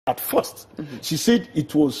at first. She said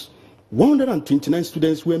it was 129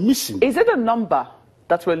 students were missing. Is it a number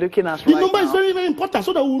that we're looking at the right number now? is very, very important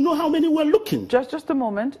so that we'll know how many we're looking. Just a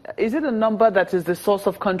moment. Is it a number that is the source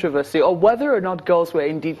of controversy, or whether or not girls were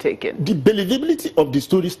indeed taken? The believability of the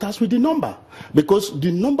story starts with the number, because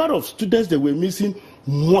the number of students that were missing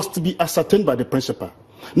must be ascertained by the principal.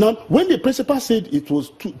 Now, when the principal said it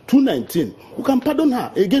was 219, we can pardon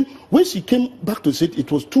her. Again, when she came back to say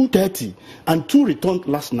it was 230 and 2 returned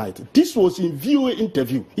last night, this was in VOA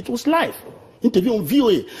interview. It was live interview on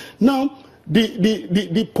VOA. Now,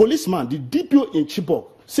 the policeman, the DPO in Chibok,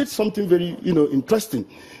 said something very, interesting.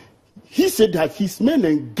 He said that his men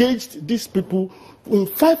engaged these people in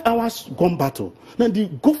 5 hours gun battle. Then the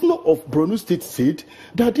governor of Borno State said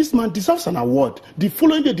that this man deserves an award. The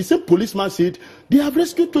following day, the same policeman said they have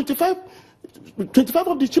rescued 25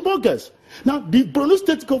 of the Chibok girls. Now, the Borno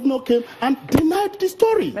State governor came and denied the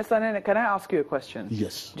story. Mr. Nene, can I ask you a question?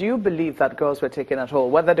 Yes. Do you believe that girls were taken at all?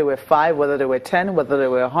 Whether they were 5, whether they were 10, whether they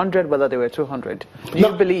were 100, whether they were 200? Do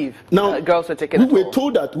you believe that girls were taken at all? We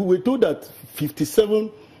were told that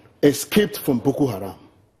 57 escaped from Boko Haram.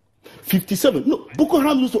 57. No, Boko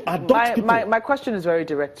Haram used to adopt people. My question is very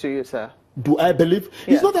direct to you, sir. Do I believe?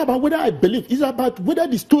 Yes. It's not about whether I believe. It's about whether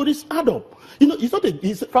the stories add up. It's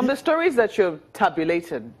not From the stories that you've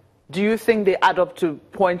tabulated, do you think they add up to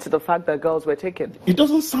point to the fact that girls were taken? It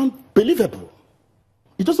doesn't sound believable.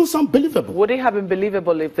 It doesn't sound believable. Would it have been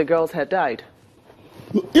believable if the girls had died?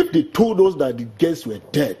 If they told us that the girls were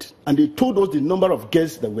dead, and they told us the number of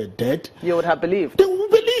girls that were dead, you would have believed. They would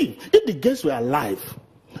believe. If the girls were alive,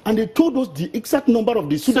 and they told us the exact number of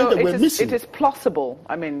the students that were missing. It is plausible,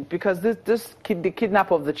 because the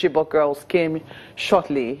kidnap of the Chibok girls came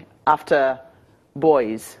shortly after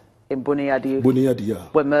boys in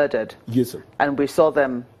Buniyadi were murdered. Yes, sir. And we saw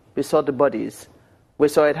the bodies. We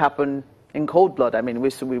saw it happen in cold blood.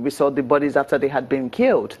 We saw the bodies after they had been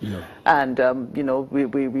killed. Yeah. And,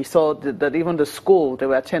 we saw that even the school, there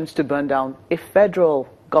were attempts to burn down a federal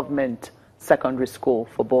government secondary school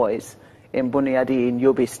for boys in Buniyadi in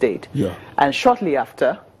Yobe State. Yeah. And shortly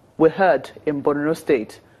after, we heard in Borno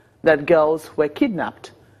State that girls were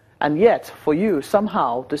kidnapped. And yet, for you,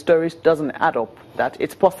 somehow, the story doesn't add up, that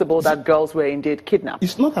it's possible that girls were indeed kidnapped.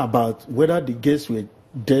 It's not about whether the girls were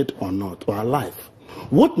dead or not, or alive.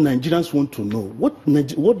 What Nigerians want to know, what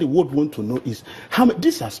the world want to know is how many,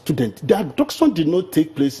 these are students. The abduction did not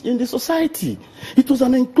take place in the society. It was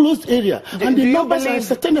an enclosed area, and the numbers are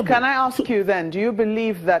sustainable. Can I ask you then, do you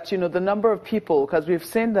believe that, the number of people, because we've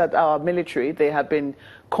seen that our military, they have been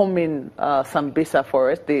combing Sambisa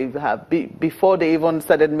forest, they have, before they even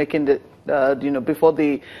started making the, before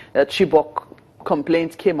the Chibok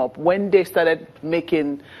complaints came up, when they started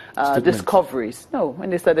making discoveries, when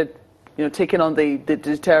they started taking on the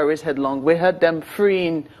terrorists headlong, we heard them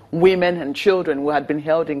freeing women and children who had been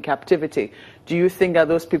held in captivity. Do you think that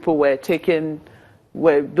those people were taken,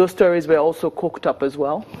 those stories were also cooked up as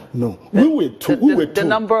well? No. The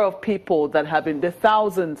number of people that have been, the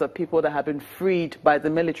thousands of people that have been freed by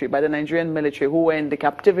the military, by the Nigerian military, who were in the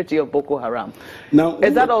captivity of Boko Haram. Now,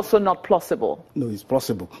 is that also not plausible? No, it's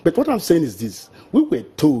possible. But what I'm saying is this. We were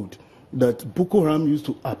told that Boko Haram used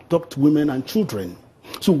to abduct women and children.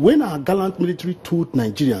 So when our gallant military told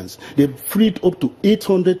Nigerians they freed up to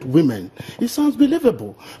 800 women, it sounds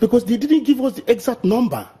believable because they didn't give us the exact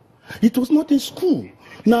number. It was not in school.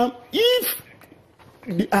 Now, if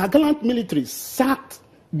our gallant military sacked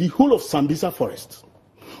the whole of Sambisa forest,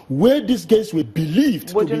 where these guys were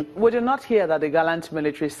believed would you not hear that the gallant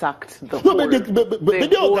military sacked the whole? No, but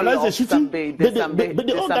they organized a shooting. But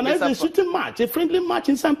they organized a shooting match, a friendly match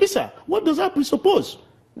in Sambisa. What does that presuppose?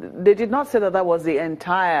 They did not say that that was the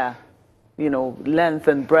entire, length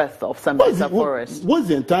and breadth of Sambisa forest. What's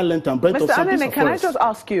the entire length and breadth of Sambisa forest? Mr. Adene, can I just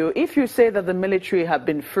ask you, if you say that the military have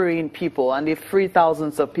been freeing people and they free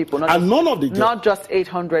thousands of people, not just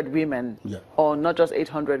 800 women or not just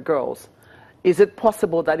 800 girls, is it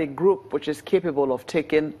possible that a group which is capable of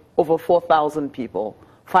taking over 4,000 people,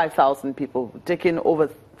 5,000 people, taking over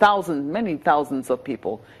many thousands of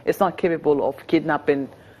people, is not capable of kidnapping?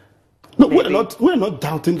 No, we're not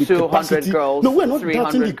doubting the 200 capacity. Girls, no, we're not 300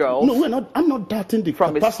 doubting the girls. No, I'm not doubting the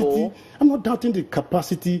capacity. I'm not doubting the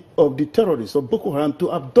capacity of the terrorists of Boko Haram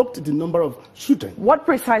to abduct the number of children. What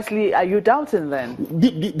precisely are you doubting then?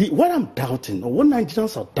 What I'm doubting, or what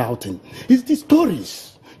Nigerians are doubting, is the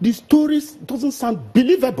stories. The stories doesn't sound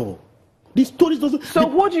believable. The stories doesn't. So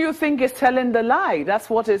who do you think is telling the lie? That's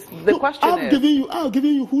what is the question. I'm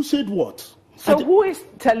giving you who said what. So who is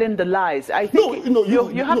telling the lies? I think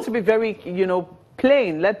you have to be very,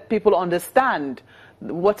 plain. Let people understand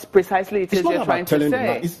what precisely it is you're trying to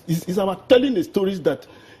say. It's about telling the stories that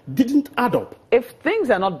didn't add up. If things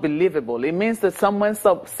are not believable, it means that someone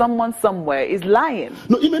somewhere is lying.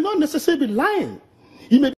 No, it may not necessarily be lying.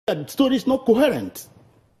 It may be that the story is not coherent.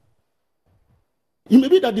 It may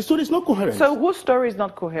be that the story is not coherent. So whose story is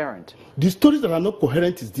not coherent? The stories that are not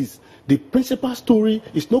coherent is this. The principal story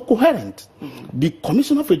is not coherent. The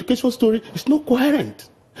Commissioner of Education story is not coherent.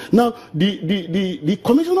 Now, the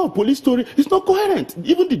Commissioner of Police story is not coherent.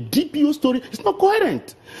 Even the DPO story is not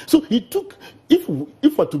coherent. So it took, if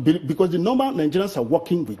we're to believe, because the number Nigerians are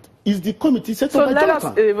working with is the committee set up by So let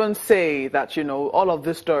Jonathan. us even say that, all of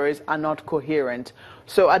these stories are not coherent.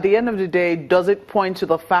 So at the end of the day, does it point to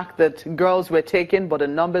the fact that girls were taken, but the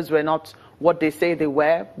numbers were not what they say they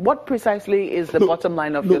were? What precisely is the bottom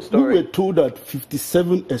line of your story? We were told that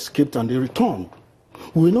 57 escaped and they returned.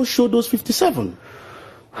 We will not show those 57.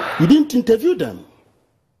 We didn't interview them.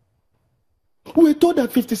 We were told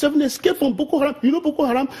that 57 escaped from Boko Haram. Boko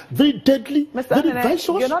Haram, very deadly, Mr. very vicious.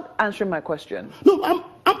 You're not answering my question. No,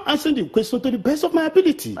 I'm answering the question to the best of my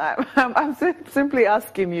ability. I'm simply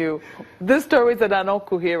asking you, these stories that are not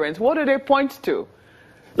coherent, what do they point to?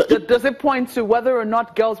 Does it point to whether or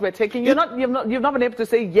not girls were taken? You've not been able to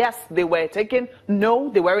say, yes, they were taken, no,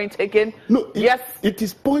 they weren't taken, yes. It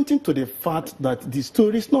is pointing to the fact that the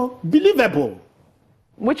story is not believable.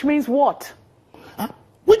 Which means what?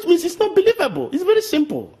 Which means it's not believable. It's very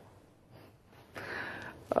simple.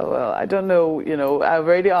 Oh, well, I don't know, I've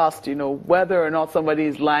already asked, whether or not somebody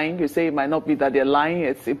is lying. You say it might not be that they're lying.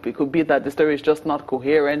 It could be that the story is just not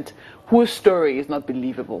coherent. Whose story is not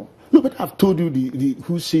believable? No, but I've told you the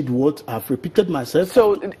who said what. I've repeated myself.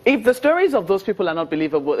 So if the stories of those people are not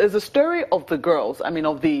believable, is the story of the girls,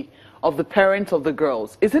 of the parents of the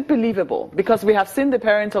girls, is it believable? Because we have seen the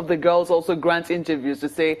parents of the girls also grant interviews to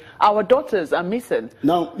say, our daughters are missing.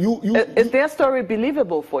 Now, is their story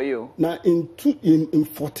believable for you? Now, in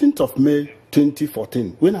 14th of May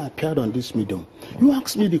 2014, when I appeared on this medium, you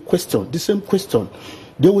asked me the same question.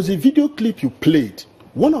 There was a video clip you played.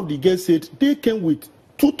 One of the girls said they came with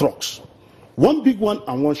 2 trucks, one big one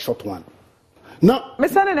and one short one. Now,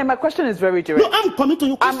 Mr. Nene, my question is very direct. No, I'm coming to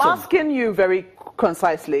your question. I'm asking you very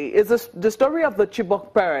concisely. Is this the story of the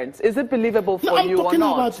Chibok parents? Is it believable for you or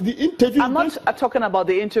not? I'm talking about the interview. I'm not talking about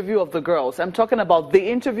the interview of the girls. I'm talking about the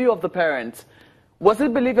interview of the parents. Was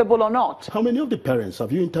it believable or not? How many of the parents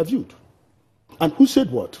have you interviewed? And who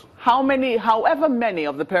said what? However many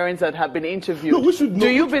of the parents that have been interviewed, do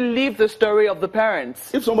you believe the story of the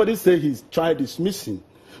parents? If somebody says his child is missing,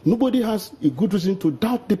 nobody has a good reason to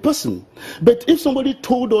doubt the person. But if somebody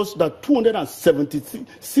told us that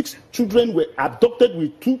 276 children were abducted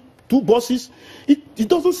with two buses, it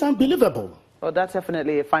doesn't sound believable. Well, that's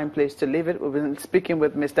definitely a fine place to leave it. We've been speaking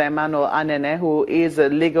with Mr. Emmanuel Anene, who is a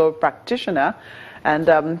legal practitioner,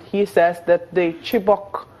 and he says that the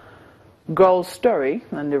Chibok girl's story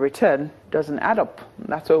and the return doesn't add up.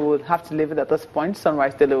 That's why we'll have to leave it at this point.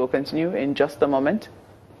 Sunrise Daily will continue in just a moment.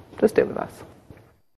 Just stay with us.